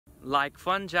Like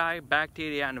fungi,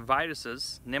 bacteria and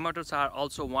viruses, nematodes are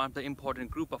also one of the important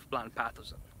group of plant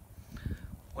pathogens.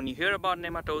 When you hear about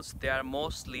nematodes, they are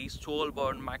mostly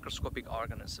soil-borne microscopic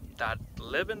organisms that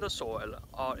live in the soil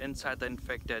or inside the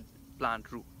infected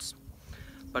plant roots.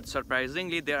 But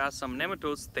surprisingly, there are some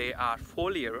nematodes, they are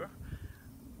foliar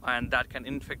and that can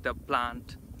infect the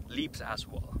plant leaves as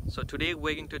well. So today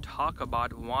we're going to talk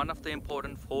about one of the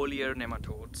important foliar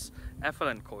nematodes,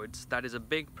 ephelencoids, that is a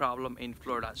big problem in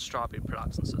Florida's strawberry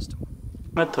production system.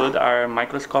 Nematodes are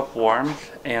microscopic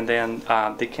worms, and then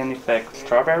they can infect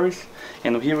strawberries.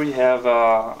 And here we have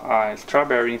a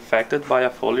strawberry infected by a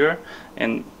foliar,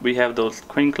 and we have those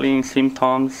crinkling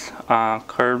symptoms,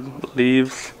 curved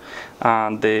leaves.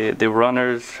 The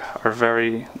runners are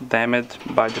very damaged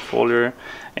by the foliar,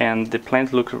 and the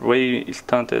plants look way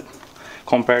stunted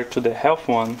compared to the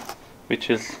healthy one, which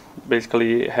is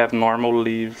basically have normal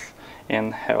leaves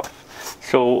and health.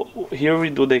 So here we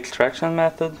do the extraction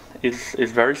method. It's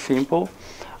very simple.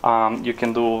 You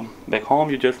can do back home.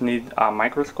 You just need a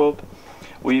microscope.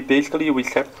 We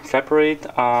separate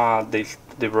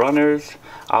the runners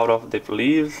out of the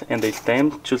leaves and the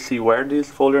stem to see where these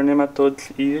foliar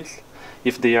nematodes is,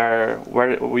 if they are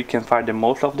where we can find the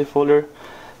most of the foliar.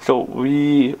 So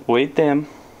we weight them,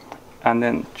 and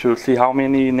then to see how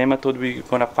many nematodes we're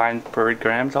gonna find per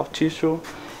grams of tissue,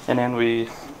 and then we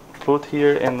put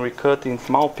here and we cut in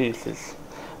small pieces.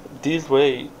 This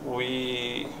way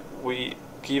we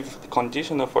give the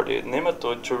conditioner for the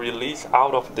nematode to release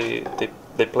out of the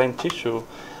plant tissue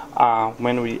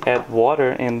when we add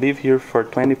water and leave here for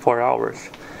 24 hours.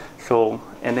 So,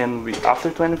 and then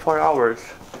after 24 hours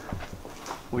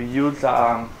we use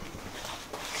a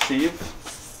sieve.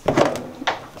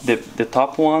 The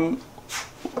top one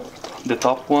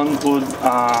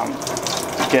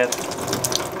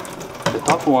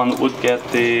would get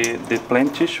the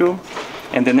plant tissue,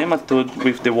 and the nematode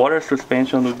with the water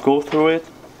suspension would go through it,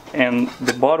 and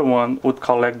the bottom one would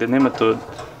collect the nematode.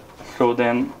 So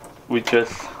then we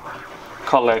just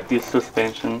collect this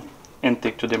suspension and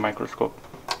take to the microscope.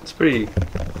 It's pretty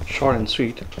short and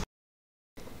sweet.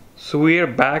 So we are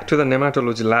back to the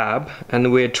nematology lab,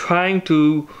 and we're trying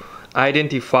to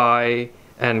identify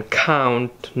and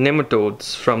count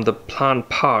nematodes from the plant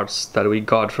parts that we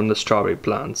got from the strawberry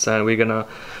plants, and we're gonna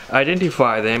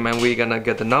identify them and we're gonna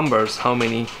get the numbers, how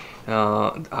many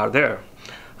are there.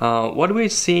 What are we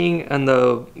seeing on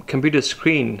the computer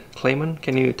screen? Clayman,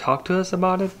 can you talk to us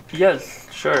about it? Yes,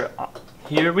 sure.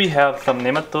 Here we have some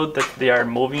nematodes that they are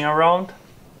moving around,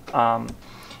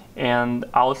 and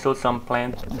also some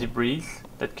plant debris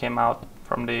that came out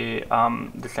from the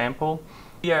sample.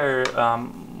 We are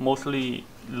mostly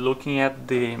looking at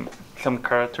some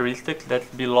characteristics that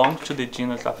belong to the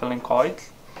genus Ephelencoides,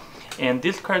 and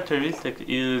this characteristic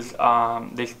is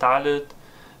the stylet,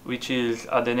 which is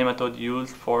the nematode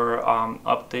used for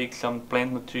uptake some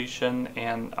plant nutrition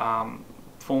and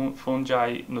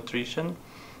fungi nutrition.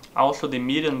 Also the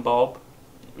median bulb,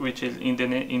 which is in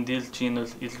this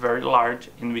genus, is very large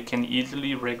and we can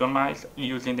easily recognize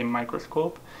using the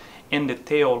microscope, and the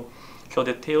tail. So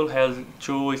the tail has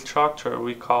two structures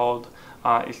we called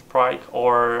a spike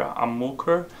or a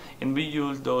mucker, and we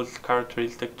use those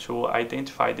characteristics to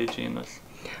identify the genus.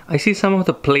 I see some of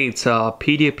the plates,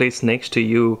 PDA plates next to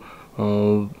you.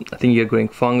 I think you're growing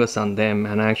fungus on them,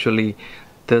 and actually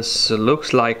this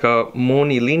looks like a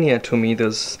monilinear to me,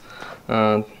 this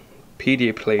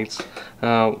PDA plates.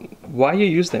 Why you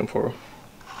use them for?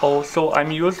 Oh, so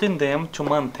I'm using them to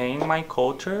maintain my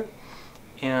culture,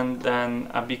 and then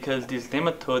because this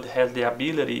nematode has the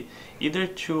ability either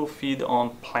to feed on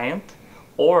plant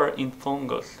or in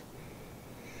fungus.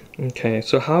 Okay,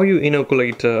 so how you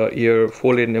inoculate your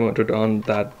foliar nematode on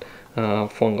that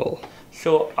fungal?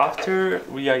 So after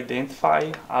we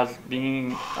identify as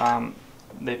being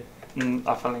the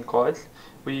ephelencoides,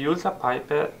 we use a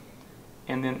pipette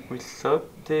and then we suck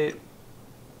the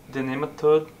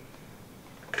nematode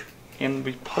and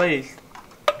we place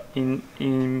in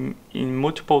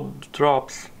multiple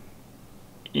drops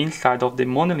inside of the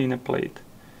monolinear plate.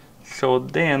 So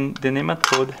then the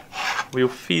nematode will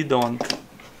feed on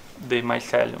the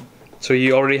mycelium. So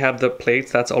you already have the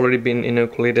plates that's already been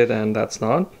inoculated and that's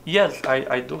not? Yes,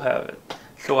 I do have it.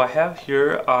 So I have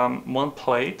here one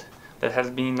plate that has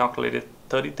been inoculated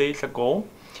 30 days ago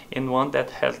and one that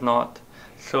has not.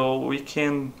 So we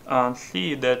can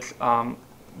see that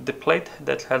the plate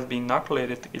that has been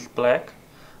inoculated is black,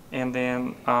 and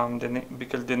then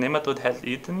because the nematode has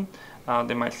eaten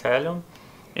the mycelium,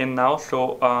 and now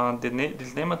so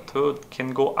this nematode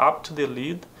can go up to the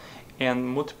lid and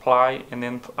multiply, and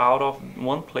then out of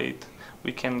one plate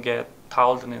we can get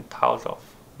thousands and thousands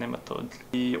nematodes.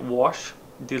 We wash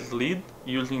this lid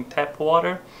using tap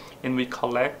water, and we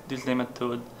collect this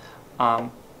nematode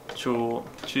to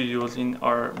use in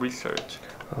our research.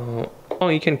 Oh,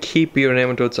 you can keep your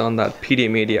nematodes on that PD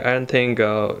media. I don't think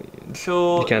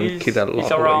you can keep that a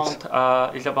lot of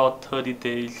ways. It's about 30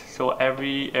 days. So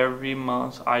every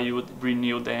month I would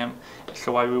renew them.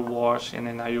 So I will wash, and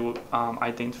then I will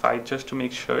identify just to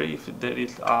make sure if there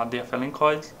is diethylene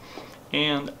coils,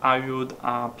 and I would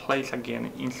place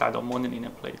again inside of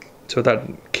mononina plate. So that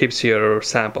keeps your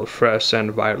sample fresh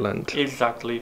and violent. Exactly.